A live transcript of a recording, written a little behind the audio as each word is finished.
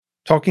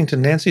talking to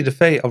Nancy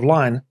DeFay of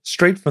Line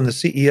straight from the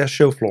CES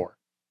show floor.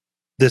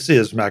 This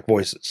is Mac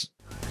Voices.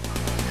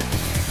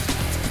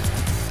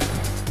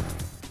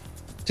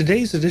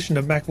 Today's edition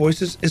of Mac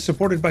Voices is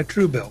supported by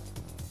Truebill.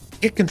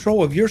 Get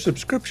control of your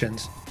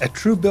subscriptions at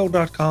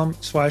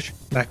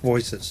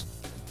truebill.com/MacVoices.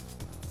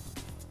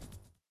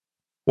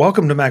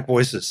 Welcome to Mac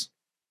Voices.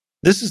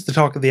 This is the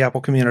talk of the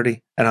Apple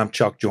community, and I'm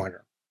Chuck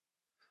Joyner.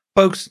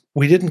 Folks,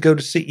 we didn't go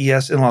to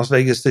CES in Las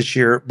Vegas this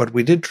year, but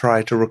we did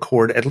try to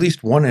record at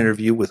least one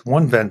interview with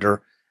one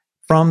vendor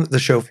from the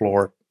show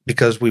floor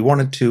because we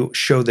wanted to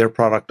show their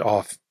product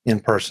off in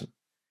person.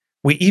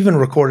 We even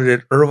recorded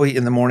it early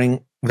in the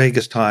morning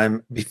Vegas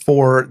time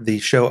before the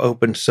show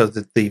opened so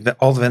that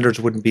all the vendors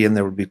wouldn't be in.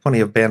 There would be plenty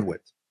of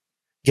bandwidth.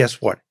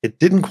 Guess what? It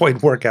didn't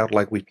quite work out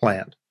like we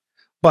planned.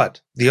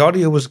 But the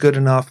audio was good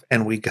enough,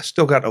 and we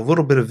still got a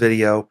little bit of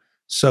video,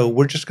 so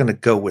we're just going to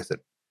go with it.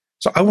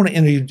 So I want to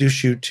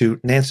introduce you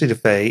to Nancy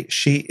DeFay.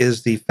 She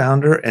is the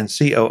founder and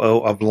COO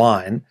of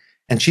Line,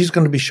 and she's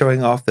going to be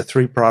showing off the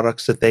three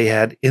products that they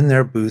had in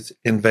their booth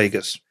in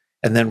Vegas.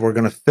 And then we're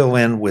going to fill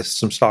in with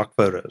some stock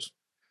photos.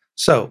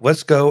 So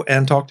let's go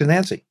and talk to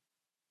Nancy.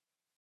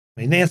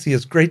 Hey, Nancy,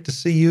 it's great to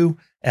see you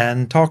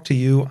and talk to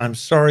you. I'm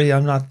sorry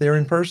I'm not there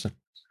in person.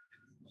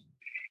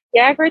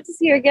 Yeah, great to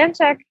see you again,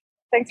 Chuck.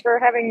 Thanks for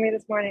having me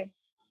this morning.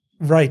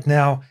 Right.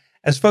 Now,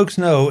 as folks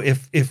know,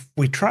 if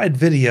we tried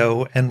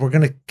video, and we're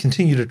going to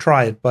continue to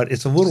try it, but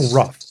it's a little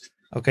rough.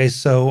 Okay,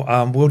 so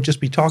we'll just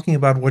be talking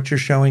about what you're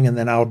showing, and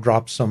then I'll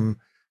drop some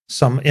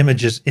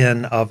images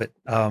in of it,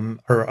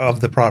 or of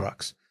the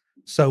products.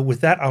 So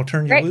with that, I'll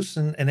turn you loose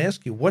and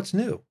ask you, what's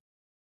new?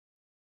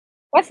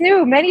 What's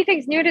new? Many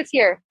things new this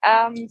year.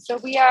 So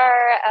we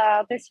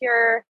are this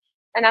year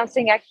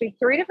announcing actually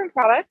 3 different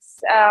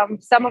products.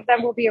 Some of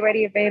them will be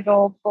already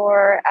available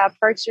for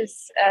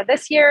purchase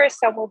this year.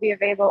 Some will be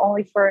available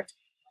only for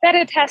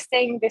beta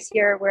testing this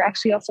year. We're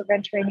actually also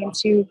venturing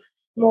into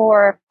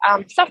more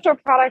software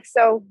products.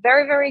 So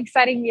very, very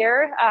exciting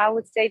year. I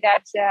would say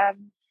that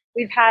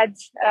we've had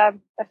a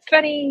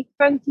funky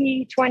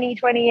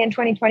 2020 and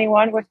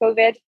 2021 with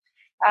COVID,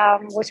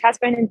 which has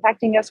been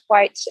impacting us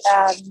quite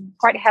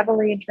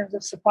heavily in terms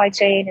of supply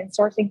chain and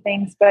sourcing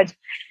things. But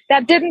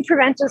that didn't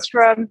prevent us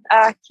from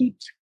keep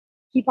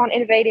on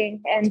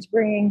innovating and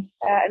bringing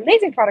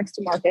amazing products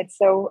to market.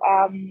 So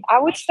I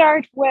would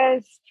start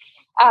with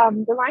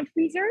the Line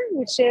Freezer,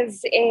 which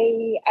is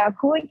a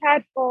cooling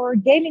pad for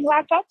gaming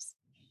laptops.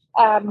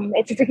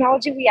 It's a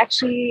technology we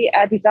actually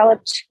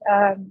developed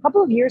a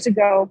couple of years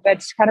ago,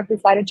 but kind of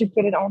decided to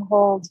put it on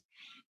hold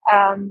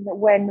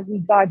when we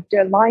got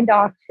the Line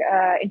Dock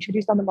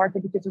introduced on the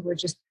market because we were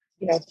just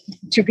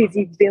too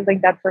busy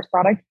building that first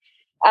product.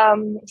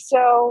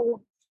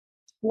 So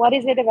what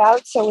is it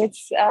about? So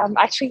it's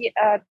actually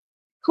a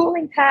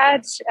cooling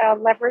pad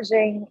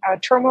leveraging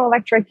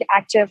thermoelectric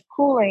active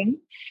cooling,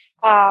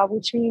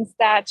 which means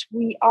that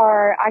we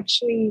are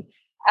actually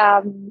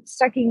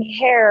sucking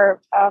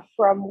hair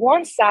from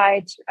one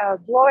side,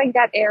 blowing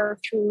that air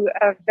through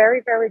a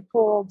very, very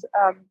cold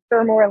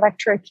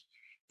thermoelectric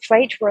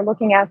plate. We're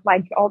looking at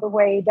like all the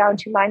way down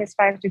to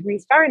 -5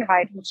 degrees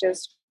Fahrenheit, which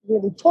is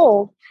really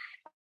cold.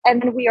 And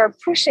then we are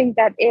pushing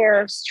that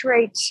air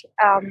straight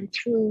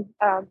through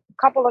a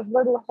couple of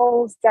little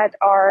holes that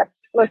are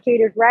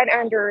located right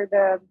under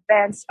the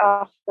vents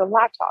of the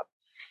laptop.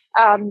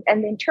 And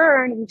in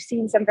turn, we've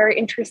seen some very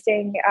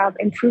interesting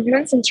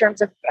improvements in terms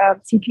of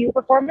CPU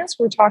performance.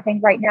 We're talking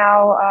right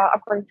now,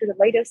 according to the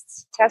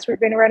latest test we've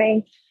been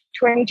running,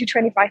 20 to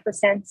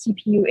 25%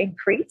 CPU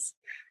increase.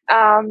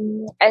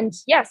 And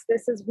yes,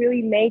 this is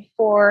really made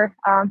for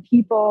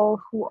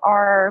people who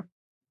are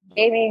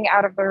gaming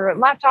out of their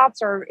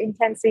laptops or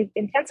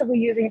intensively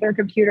using their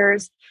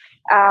computers.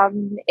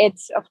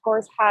 It, of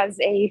course, has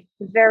a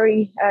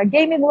very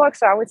gaming look.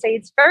 So I would say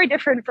it's very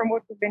different from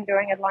what we've been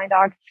doing at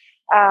LineDock.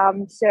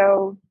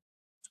 So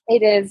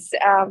it is,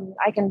 I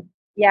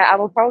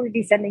will probably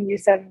be sending you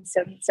some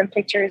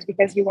pictures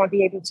because you won't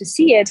be able to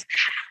see it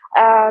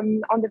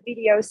on the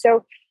video.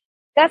 So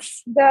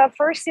that's the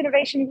first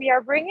innovation we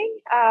are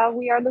bringing.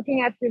 We are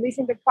looking at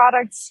releasing the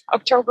products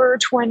October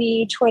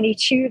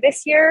 2022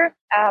 this year.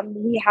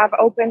 We have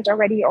opened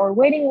already our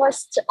waiting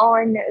list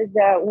on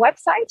the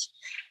website.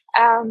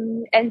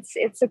 And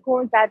it's a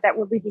cooling pad that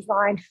will be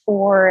designed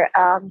for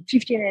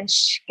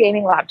 15-inch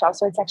gaming laptops.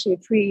 So it's actually a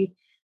pretty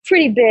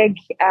big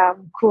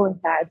cooling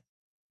pad.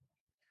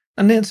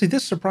 And Nancy,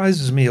 this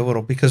surprises me a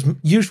little because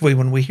usually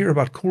when we hear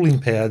about cooling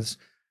pads,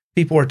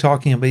 people are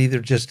talking about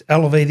either just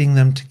elevating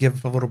them to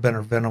give a little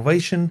better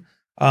ventilation,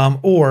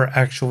 or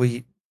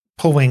actually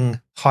pulling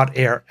hot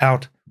air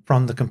out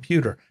from the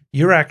computer.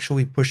 You're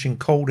actually pushing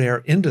cold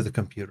air into the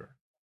computer.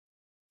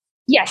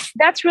 Yes,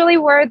 that's really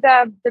where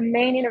the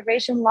main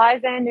innovation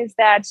lies in, is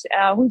that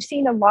we've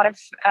seen a lot of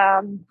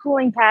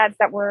cooling pads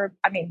that were,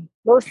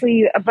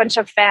 mostly a bunch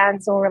of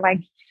fans or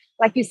like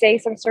you say,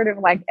 some sort of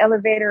like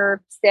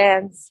elevator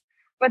stands,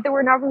 but they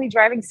were not really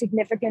driving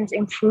significant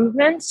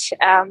improvement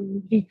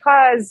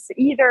because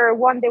either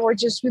one, they were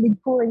just really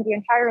cooling the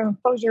entire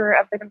enclosure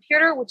of the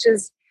computer, which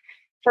is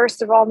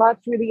first of all, not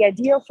really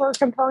ideal for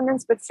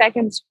components, but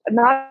second,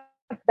 not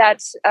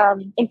that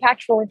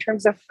impactful in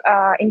terms of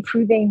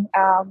improving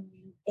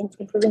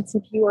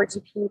CPU or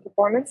GPU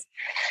performance.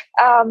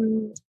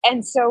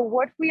 And so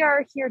what we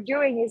are here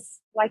doing is,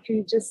 like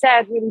you just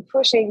said, really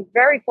pushing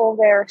very cold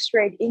air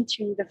straight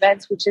into the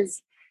vents, which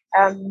is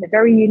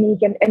very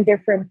unique and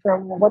different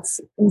from what's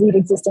indeed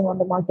existing on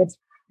the market.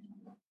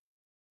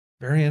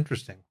 Very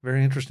interesting.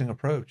 Very interesting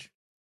approach.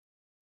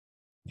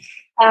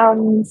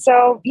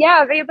 So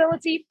yeah,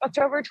 availability,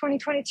 October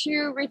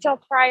 2022, retail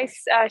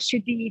price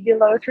should be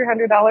below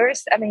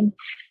 $300. I mean,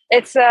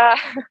 it's a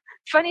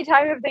funny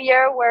time of the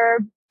year where,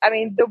 I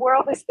mean, the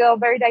world is still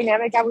very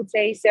dynamic, I would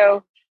say.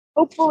 So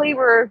hopefully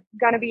we're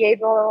going to be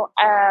able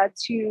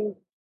to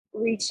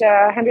reach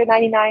a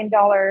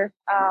 $199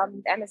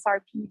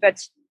 MSRP.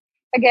 But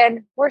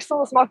again, we're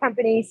still a small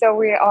company, so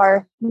we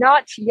are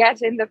not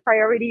yet in the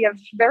priority of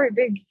very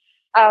big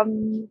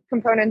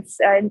components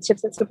and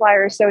chips and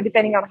suppliers. So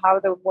depending on how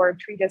the war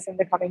treats us in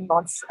the coming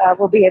months,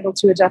 we'll be able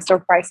to adjust our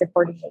price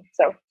accordingly.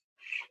 So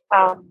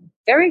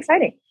very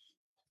exciting.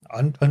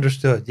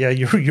 Understood. Yeah,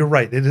 you're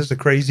right. It is a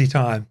crazy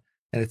time,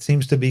 and it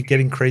seems to be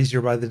getting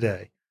crazier by the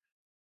day.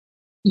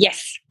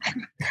 Yes.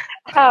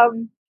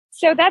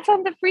 So that's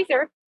on the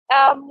freezer.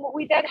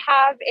 We then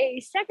have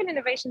a second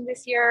innovation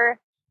this year,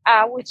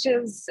 which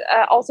is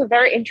also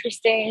very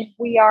interesting.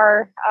 We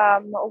are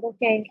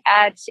looking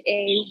at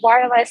a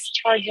wireless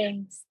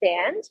charging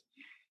stand.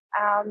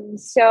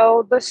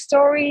 So the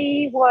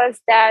story was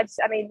that,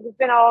 I mean, we've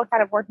been all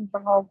kind of working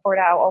from home for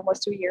now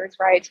almost 2 years,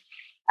 right?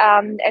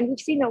 And we've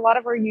seen a lot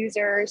of our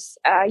users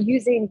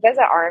using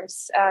VESA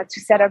arms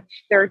to set up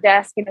their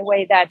desk in a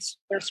way that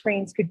their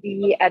screens could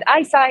be at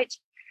eyesight.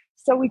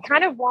 So we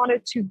kind of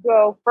wanted to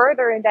go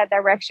further in that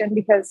direction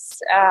because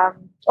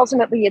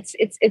ultimately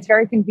it's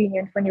very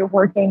convenient when you're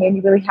working and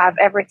you really have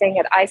everything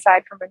at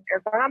eyesight from an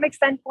ergonomic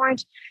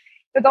standpoint,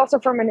 but also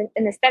from an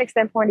aesthetic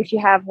standpoint. If you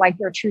have like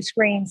your two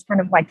screens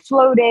kind of like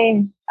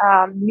floating,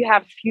 you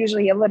have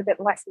usually a little bit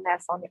less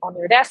mess on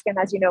your desk. And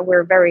as you know,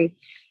 we're very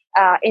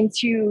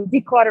into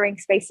decluttering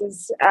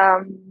spaces.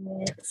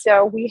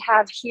 So we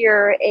have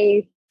here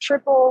a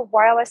triple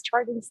wireless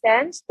charging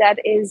stand that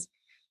is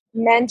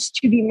meant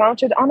to be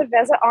mounted on a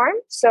VESA arm.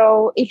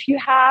 So if you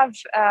have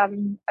a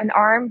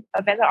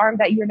VESA arm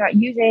that you're not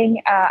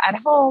using at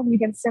home, you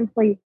can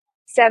simply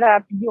set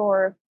up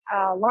your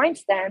line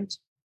stand,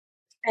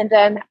 and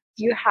then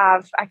you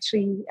have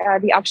actually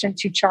the option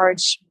to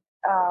charge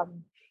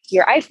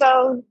your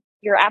iPhone,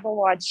 your Apple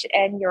Watch,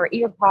 and your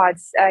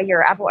earpods,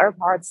 your Apple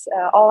AirPods,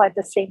 all at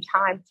the same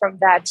time from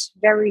that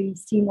very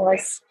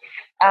seamless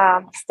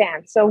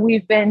stand. So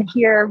we've been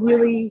here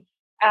really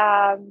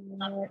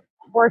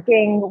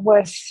working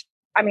with,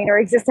 I mean, our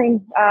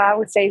existing, I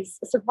would say,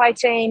 supply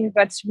chain,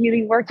 but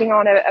really working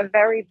on a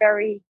very,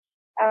 very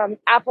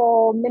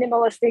Apple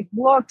minimalistic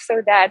look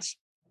so that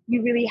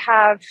you really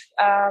have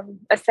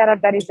a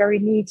setup that is very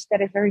neat,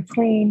 that is very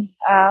clean,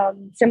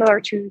 similar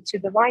to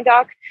the Line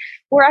Dock.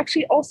 We're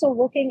actually also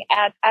looking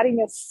at adding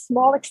a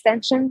small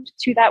extension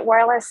to that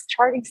wireless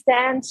charging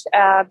stand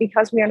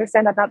because we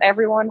understand that not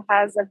everyone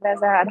has a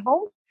VESA at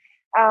home.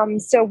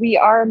 So we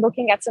are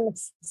looking at some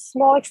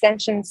small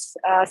extensions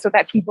so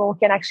that people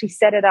can actually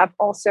set it up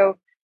also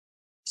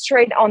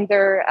straight on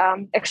their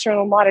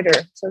external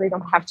monitor, so they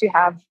don't have to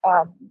have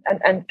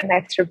an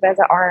extra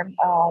VESA arm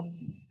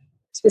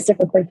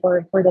specifically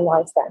for the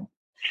line stand.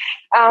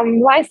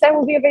 Line stand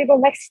will be available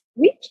next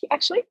week,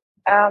 actually.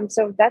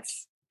 So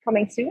that's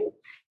coming soon.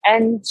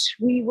 And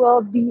we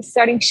will be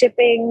starting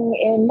shipping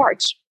in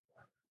March.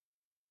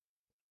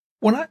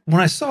 When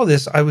I saw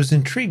this, I was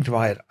intrigued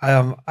by it.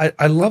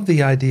 I love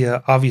the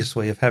idea,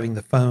 obviously, of having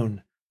the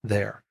phone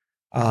there.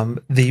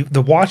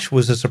 The watch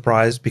was a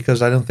surprise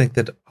because I don't think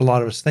that a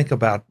lot of us think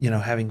about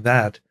having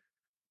that.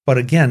 But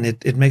again,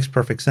 it makes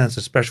perfect sense,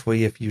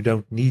 especially if you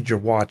don't need your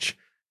watch,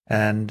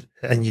 and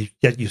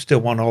yet you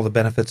still want all the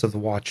benefits of the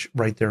watch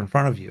right there in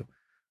front of you.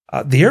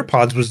 The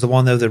AirPods was the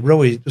one though that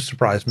really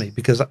surprised me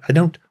because I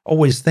don't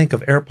always think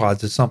of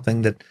AirPods as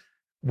something that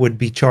would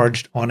be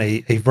charged on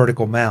a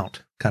vertical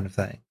mount kind of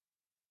thing.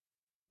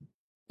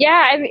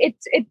 Yeah, I mean,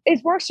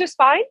 it works just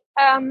fine.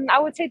 I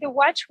would say the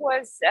watch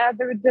was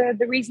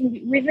the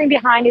reasoning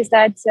behind is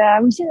that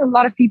we've seen a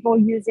lot of people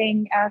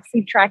using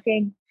sleep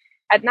tracking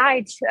at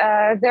night.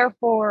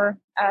 Therefore,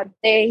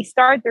 they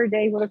start their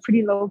day with a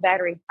pretty low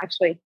battery,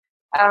 actually.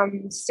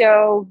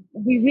 So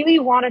we really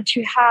wanted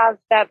to have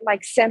that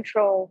like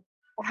central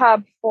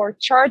hub for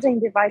charging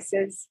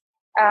devices.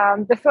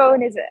 The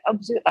phone is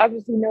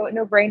obviously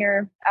no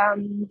brainer,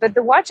 but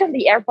the watch and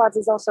the AirPods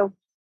is also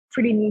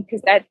pretty neat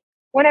because that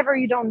whenever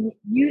you don't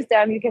use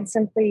them, you can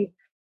simply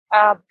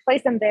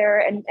place them there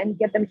and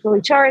get them fully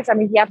charged. I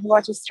mean, the Apple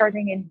Watch is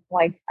charging in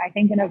I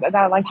think in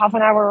about like half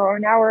an hour or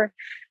an hour.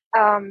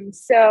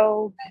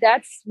 So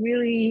that's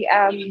really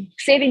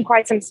saving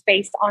quite some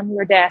space on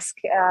your desk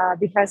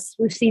because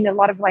we've seen a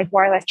lot of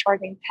wireless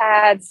charging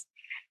pads,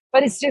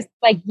 but it's just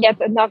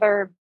yet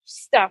another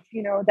stuff,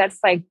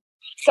 that's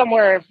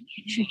somewhere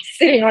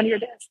sitting on your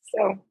desk.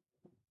 So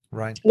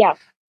right. Yeah.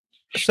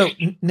 So,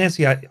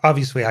 Nancy,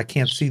 obviously I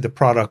can't see the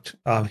product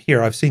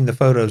here. I've seen the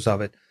photos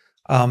of it.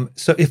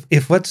 So,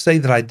 if let's say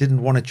that I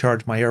didn't want to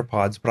charge my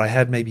AirPods, but I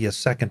had maybe a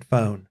second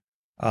phone,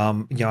 I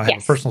have a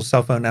Yes. personal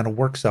cell phone and a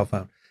work cell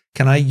phone.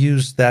 Can I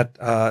use that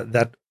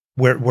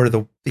where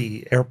the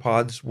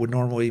AirPods would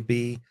normally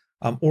be,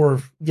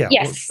 or yeah,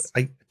 Yes.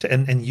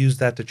 and use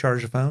that to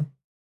charge the phone?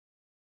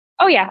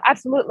 Oh yeah,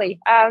 absolutely.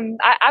 I'm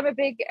a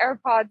big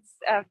AirPods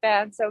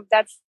fan, so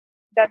that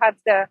has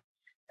a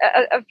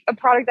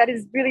product that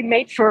is really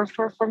made for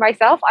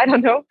myself. I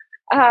don't know,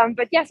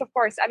 but yes, of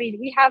course. I mean,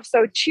 we have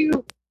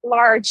two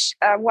large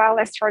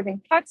wireless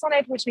charging plugs on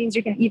it, which means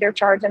you can either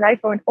charge an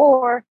iPhone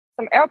or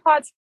some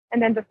AirPods.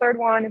 And then the third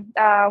one,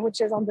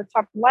 which is on the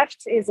top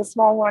left, is a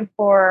small one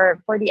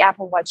for the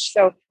Apple Watch.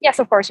 So yes,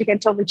 of course, you can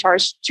totally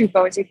charge two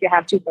phones if you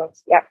have two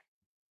phones. Yeah.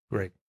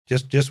 Great.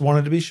 Just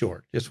wanted to be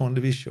sure. Just wanted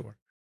to be sure.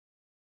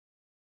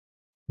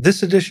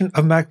 This edition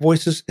of Mac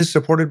Voices is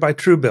supported by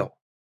Truebill.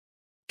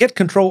 Get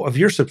control of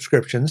your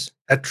subscriptions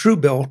at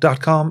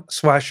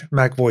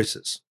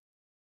truebill.com/MacVoices.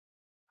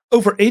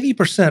 Over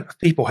 80% of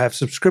people have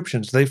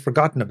subscriptions they've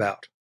forgotten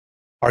about.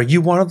 Are you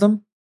one of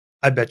them?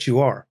 I bet you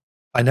are.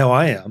 I know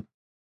I am.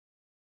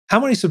 How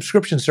many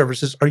subscription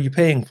services are you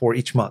paying for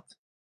each month?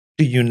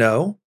 Do you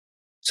know?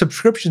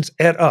 Subscriptions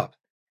add up,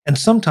 and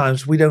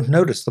sometimes we don't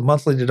notice the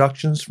monthly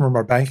deductions from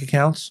our bank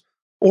accounts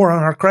or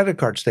on our credit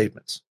card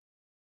statements.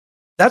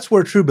 That's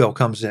where Truebill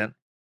comes in.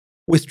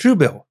 With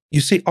Truebill,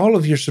 you see all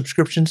of your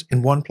subscriptions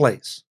in one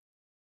place.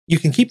 You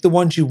can keep the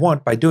ones you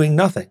want by doing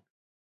nothing,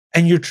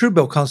 and your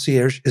Truebill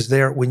concierge is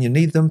there when you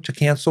need them to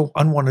cancel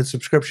unwanted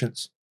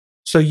subscriptions,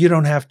 so you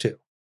don't have to.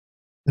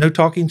 No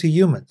talking to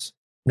humans,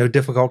 no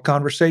difficult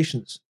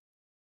conversations,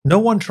 no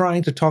one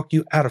trying to talk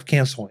you out of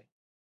canceling.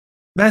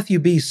 Matthew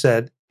B.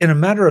 said, "In a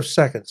matter of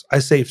seconds, I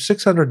saved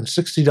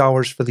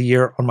 $660 for the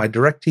year on my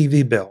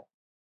DirecTV bill,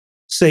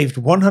 saved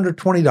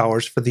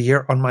 $120 for the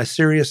year on my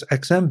Sirius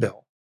XM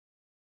bill,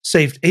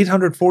 saved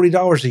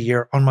 $840 a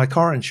year on my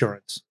car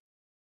insurance."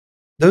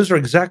 Those are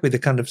exactly the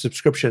kind of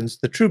subscriptions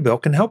that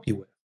Truebill can help you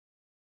with.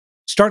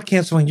 Start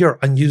canceling your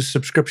unused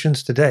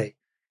subscriptions today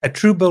at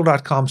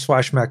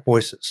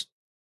truebill.com/MacVoices.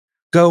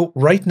 Go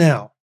right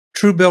now,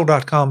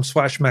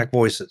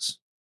 truebill.com/MacVoices.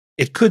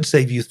 It could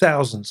save you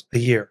thousands a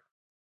year.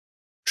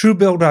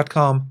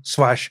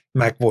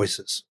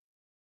 truebill.com/MacVoices.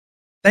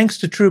 Thanks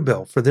to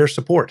Truebill for their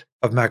support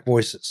of Mac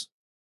Voices.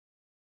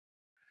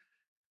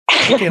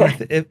 Okay,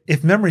 and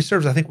if memory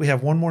serves, I think we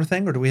have one more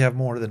thing, or do we have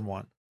more than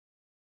one?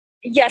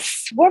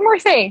 Yes, one more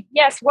thing.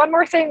 Yes, one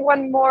more thing,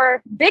 one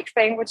more big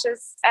thing, which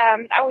is,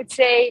 I would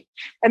say,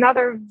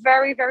 another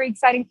very, very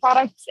exciting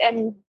product,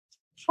 and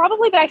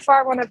probably by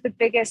far one of the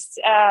biggest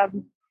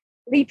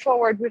leap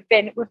forward we've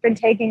been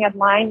taking at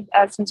Line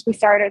since we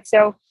started.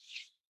 So,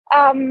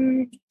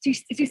 to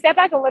step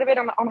back a little bit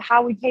on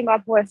how we came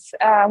up with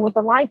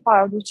the Line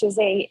Cloud, which is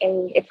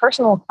a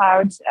personal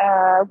cloud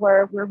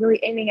where we're really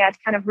aiming at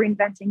kind of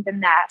reinventing the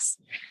NAS,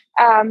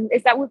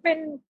 is that we've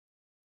been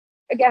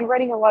again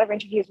running a lot of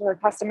interviews with our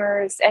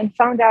customers and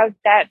found out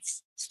that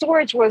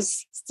storage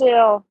was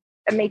still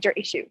a major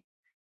issue.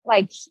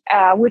 Like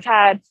we've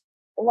had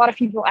a lot of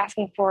people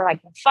asking for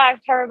like a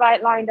 5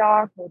 terabyte line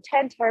dock or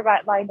 10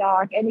 terabyte line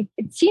dock, and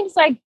it seems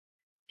like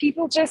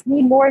people just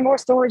need more and more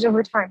storage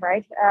over time,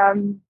 right?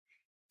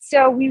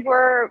 So we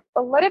were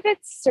a little bit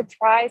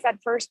surprised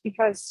at first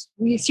because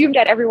we assumed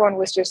that everyone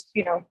was just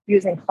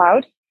using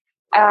cloud.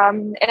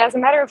 And as a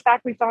matter of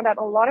fact, we found out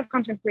a lot of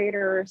content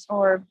creators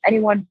or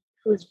anyone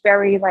who's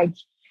very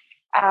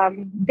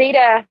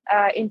data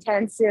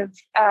intensive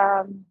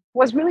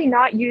was really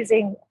not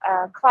using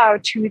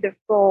cloud to the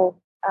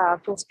full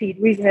speed.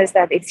 Reason is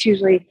that it's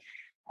usually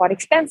quite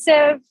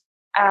expensive.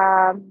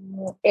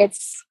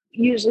 It's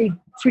usually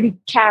pretty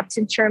capped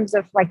in terms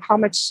of like how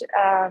much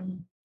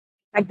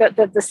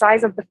the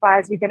size of the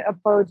files you can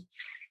upload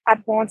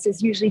at once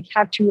is usually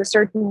capped to a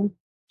certain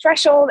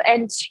threshold,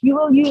 and you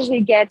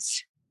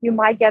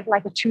might get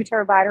like a 2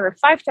 terabyte or a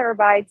 5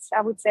 terabytes,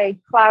 I would say,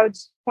 cloud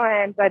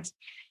plan, but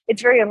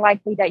it's very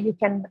unlikely that you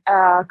can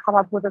come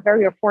up with a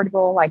very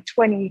affordable like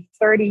 20,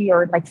 30,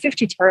 or like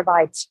 50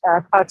 terabytes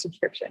cloud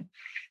subscription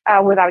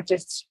without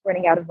just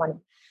running out of money.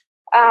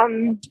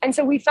 And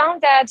so we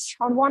found that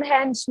on one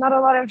hand, not a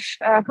lot of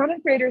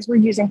content creators were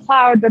using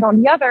cloud, but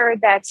on the other,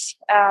 that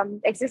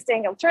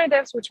existing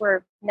alternatives, which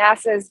were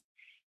NASes,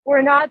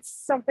 were not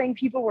something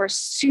people were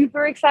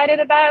super excited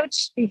about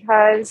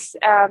because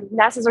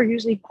NASes are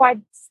usually quite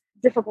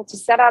difficult to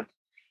set up.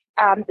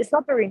 It's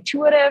not very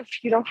intuitive.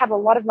 You don't have a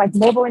lot of like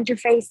mobile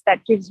interface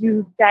that gives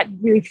you that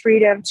really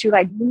freedom to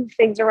like move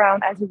things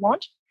around as you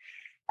want.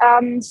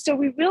 So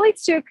we really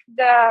took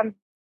the,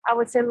 I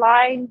would say,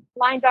 line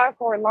dock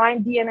or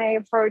line DNA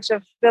approach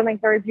of building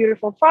very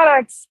beautiful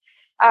products,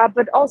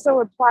 but also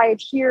apply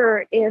it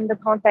here in the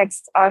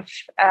context of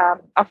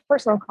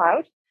personal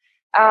cloud.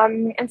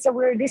 And so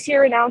we're this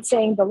year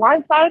announcing the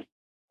Line Cloud,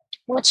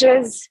 which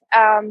is,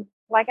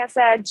 like I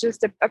said,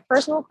 just a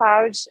personal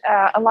cloud,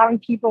 allowing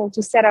people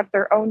to set up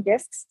their own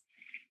disks.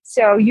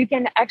 So you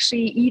can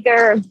actually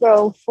either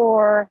go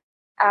for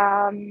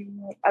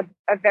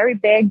a very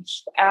big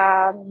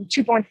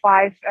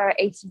 2.5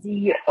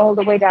 HDD all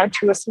the way down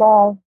to a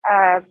small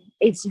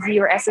HDD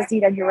or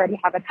SSD that you already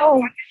have at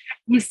home.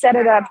 You set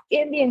it up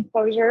in the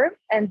enclosure,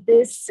 and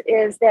this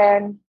is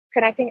then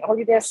connecting all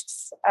your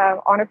disks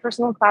on a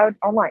personal cloud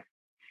online.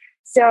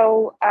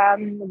 So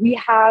we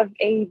have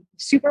a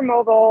super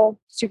mobile,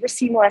 super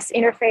seamless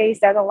interface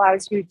that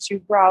allows you to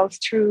browse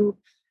through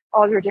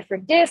all your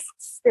different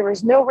disks. There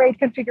is no RAID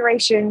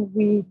configuration.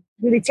 We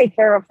really take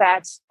care of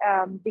that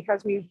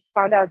because we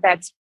found out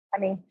that,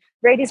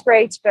 RAID is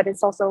great, but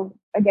it's also,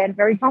 again,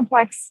 very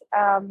complex.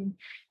 And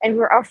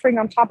we're offering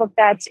on top of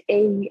that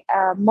a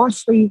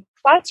monthly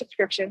cloud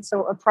subscription,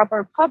 so a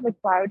proper public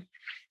cloud,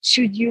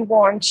 should you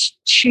want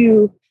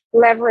to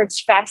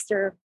leverage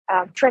faster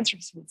transfer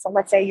speeds. So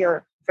let's say you're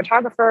a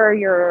photographer,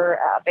 you're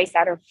based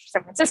out of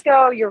San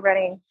Francisco, you're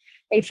running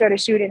a photo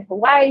shoot in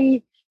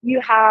Hawaii,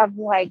 you have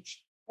like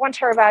 1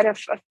 terabyte of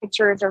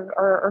pictures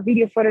or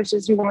video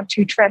footages you want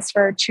to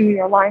transfer to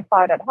your line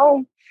cloud at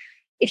home.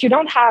 If you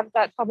don't have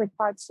that public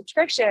cloud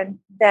subscription,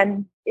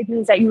 then it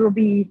means that you will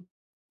be,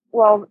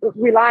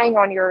 relying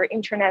on your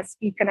internet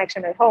speed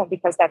connection at home,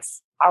 because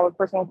that's how a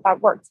personal cloud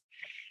works.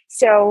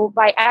 So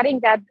by adding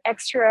that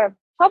extra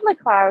public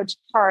cloud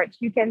part,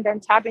 you can then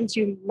tap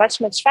into much,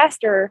 much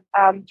faster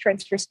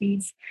transfer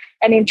speeds,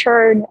 and in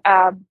turn,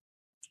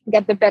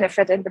 get the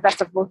benefit and the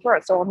best of both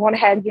worlds. So on one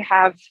hand, you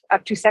have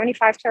up to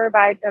 75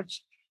 terabyte of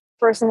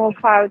personal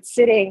cloud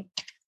sitting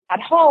at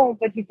home,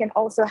 but you can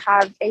also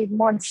have a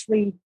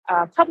monthly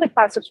public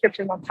cloud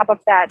subscription on top of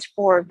that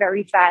for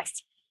very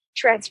fast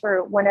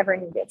transfer whenever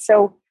needed.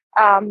 So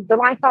the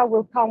line cloud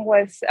will come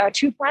with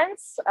 2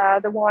 plans.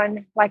 The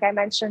one, like I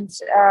mentioned,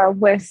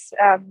 with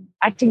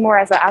acting more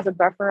as a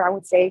buffer, I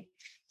would say,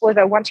 with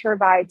a 1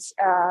 terabyte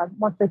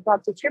monthly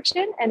cloud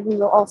subscription. And we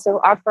will also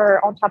offer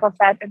on top of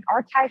that an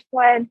archive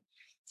plan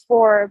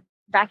for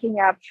backing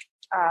up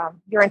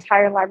your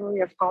entire library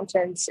of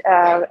content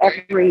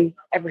every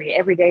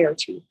day or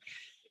two.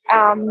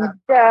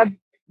 The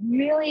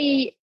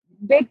really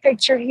big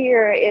picture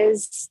here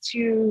is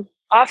to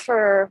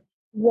offer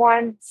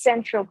one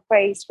central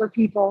place for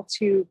people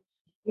to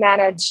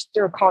manage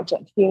their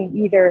content, being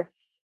either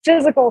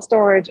physical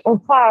storage or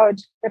cloud,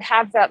 but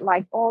have that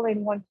like all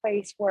in one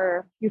place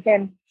where you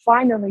can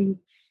finally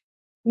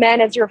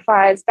manage your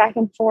files back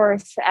and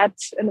forth at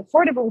an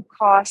affordable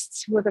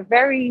cost with a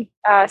very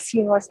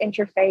seamless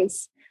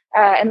interface.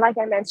 And like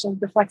I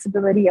mentioned, the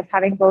flexibility of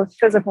having both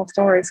physical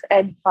storage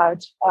and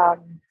cloud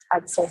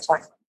at the same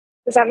time.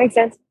 Does that make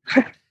sense?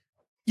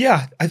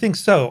 Yeah, I think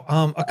so.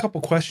 A couple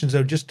questions,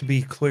 though, just to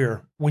be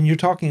clear. When you're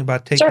talking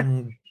about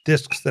taking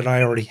disks that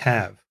I already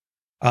have,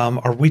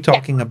 are we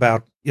talking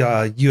about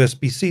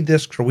USB-C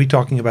disks, or are we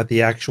talking about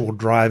the actual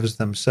drives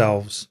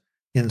themselves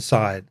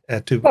inside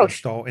to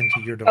install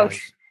into your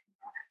device?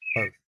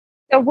 Both.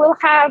 So we'll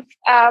have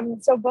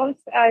both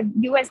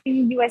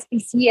USB,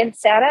 USB-C, and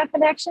SATA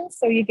connections.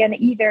 So you can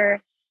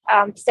either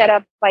set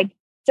up like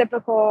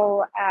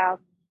typical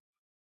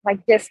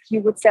like disk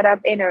you would set up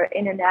in a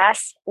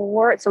NAS,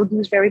 or so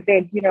these very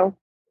big,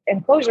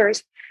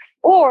 enclosures.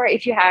 Or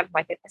if you have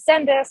like a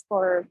SanDisk,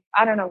 or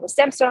I don't know, a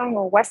Samsung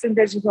or Western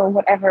Digital,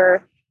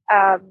 whatever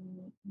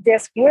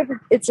disk with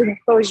its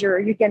enclosure,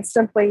 you can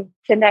simply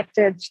connect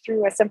it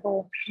through a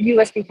simple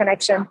USB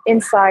connection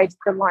inside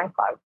the line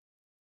cloud.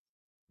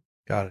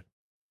 Got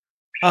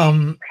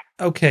it.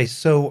 Okay,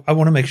 so I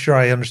want to make sure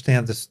I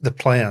understand the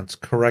plans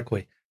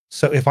correctly.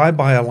 So if I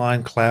buy a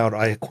line cloud,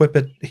 I equip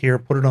it here,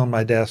 put it on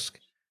my desk.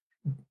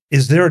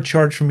 Is there a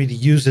charge for me to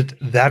use it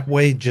that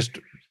way, just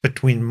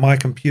between my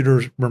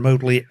computers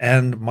remotely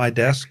and my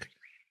desk,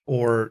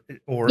 or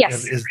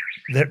yes. is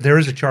there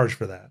is a charge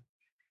for that?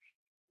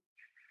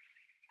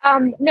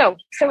 No.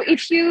 So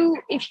if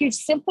you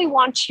simply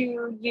want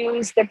to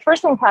use the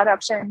personal cloud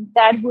option,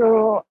 that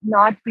will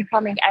not be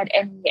coming at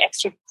any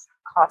extra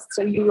cost.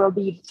 So you will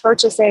be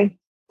purchasing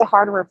the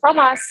hardware from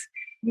us.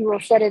 You will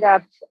set it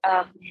up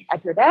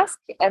at your desk,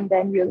 and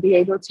then you'll be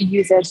able to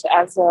use it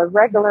as a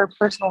regular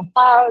personal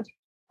cloud.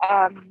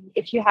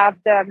 If you have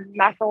the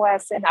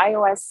macOS and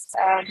iOS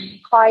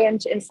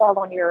client installed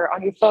on your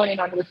phone and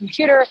on your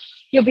computer,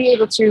 you'll be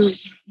able to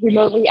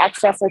remotely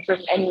access it from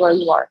anywhere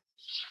you are.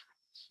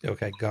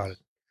 Okay, got it.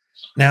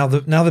 Now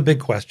the big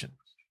question,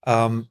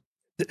 and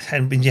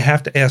you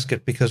have to ask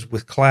it because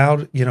with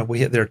cloud,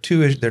 there are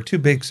two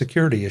big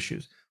security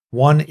issues.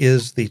 One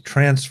is the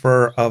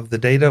transfer of the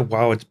data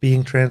while it's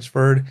being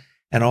transferred,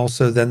 and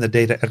also then the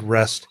data at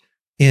rest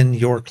in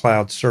your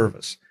cloud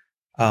service.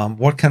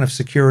 What kind of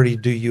security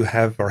do you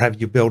have, or have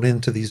you built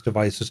into these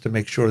devices to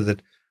make sure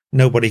that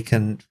nobody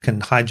can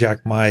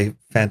hijack my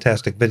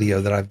fantastic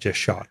video that I've just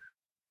shot?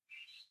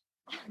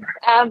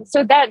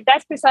 So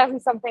that's precisely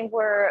something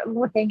we're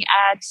looking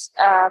at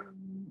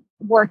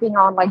working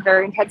on like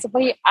very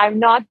intensively. I'm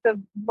not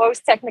the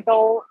most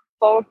technical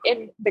folk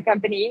in the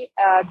company.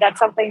 That's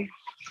something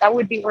that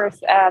would be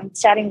worth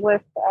chatting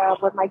with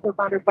my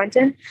co-founder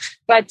Quentin.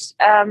 But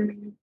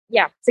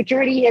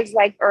security is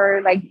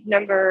our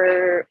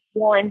number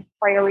one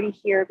priority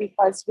here,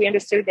 because we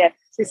understood that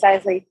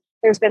precisely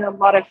there's been a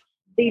lot of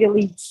data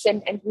leaks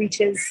and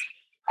breaches.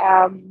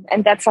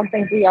 And that's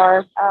something we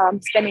are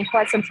spending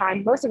quite some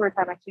time, most of our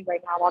time actually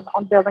right now,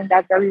 on building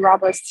that very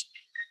robust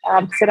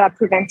setup,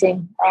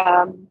 preventing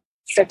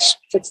such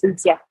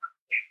leaks. Yeah.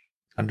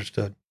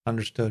 Understood.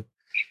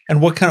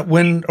 And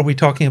when are we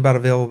talking about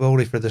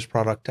availability for this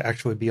product to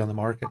actually be on the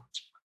market?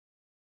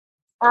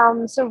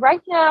 So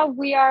right now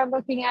we are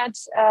looking at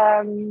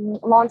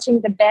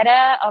launching the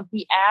beta of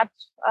the app,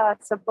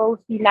 so both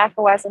the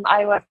macOS and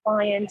iOS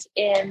client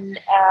in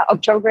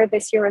October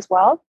this year as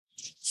well.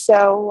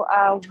 So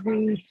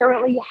we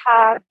currently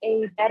have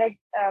a beta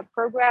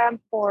program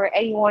for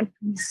anyone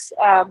who's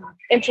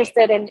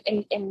interested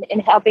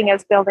in helping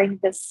us building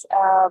this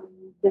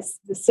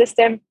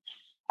system.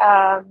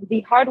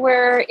 The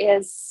hardware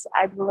is,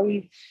 I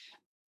believe,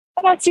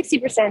 about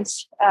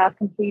 60%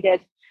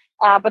 completed.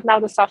 But now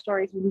the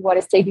software is really what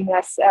is taking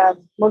us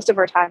most of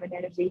our time and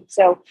energy.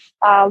 So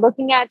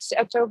looking at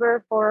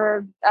October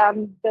for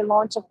the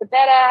launch of the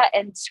beta,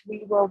 and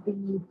we will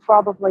be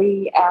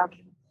probably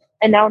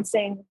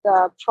announcing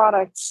the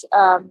products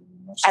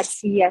at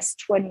CES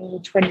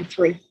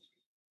 2023.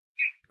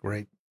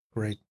 Great.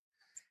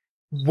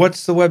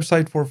 What's the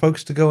website for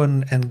folks to go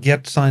and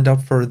get signed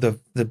up for the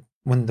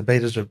when the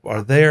betas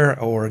are there,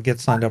 or get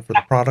signed up for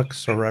the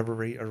products, or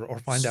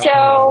find out more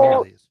about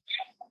all of these?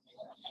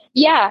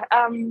 Yeah,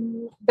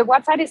 the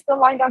website is still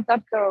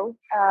line.co.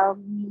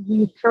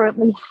 We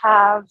currently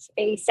have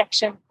a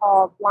section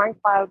called Line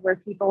Cloud where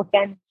people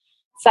can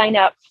sign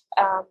up,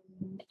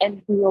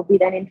 and we will be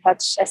then in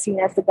touch as soon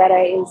as the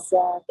beta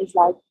is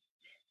live.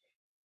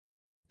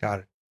 Got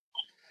it.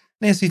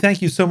 Nancy,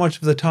 thank you so much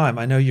for the time.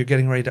 I know you're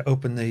getting ready to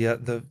open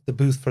the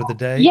booth for the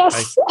day.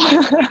 Yes.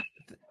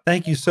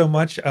 Thank you so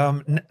much.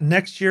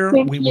 Next year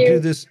we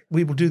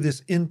will do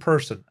this in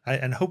person,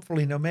 and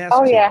hopefully no masks.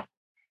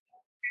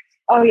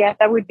 Oh yeah,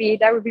 that would be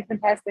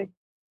fantastic.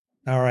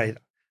 All right.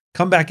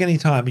 Come back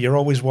anytime. You're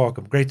always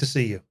welcome. Great to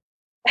see you.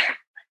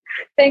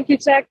 Thank you,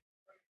 Chuck.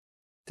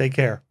 Take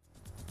care.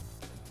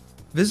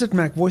 Visit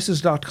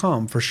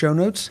MacVoices.com for show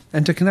notes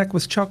and to connect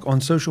with Chuck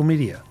on social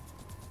media.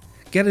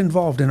 Get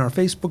involved in our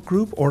Facebook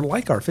group or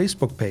like our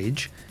Facebook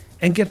page,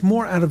 and get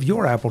more out of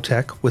your Apple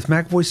tech with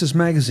Mac Voices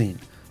Magazine,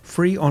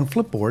 free on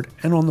Flipboard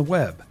and on the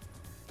web.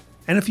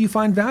 And if you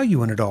find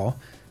value in it all,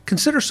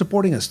 consider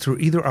supporting us through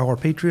either our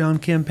Patreon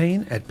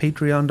campaign at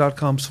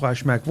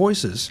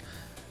patreon.com/MacVoices,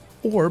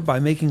 or by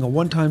making a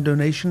one-time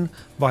donation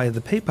via the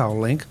PayPal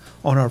link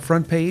on our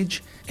front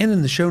page and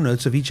in the show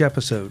notes of each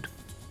episode.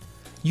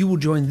 You will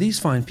join these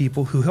fine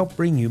people who help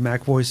bring you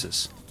Mac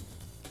Voices.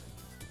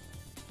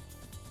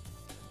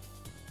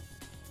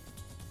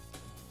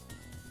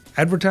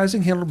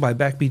 Advertising handled by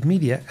Backbeat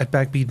Media at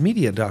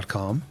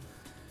backbeatmedia.com.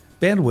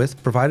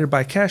 Bandwidth provided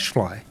by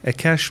CacheFly at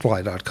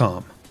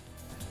cachefly.com.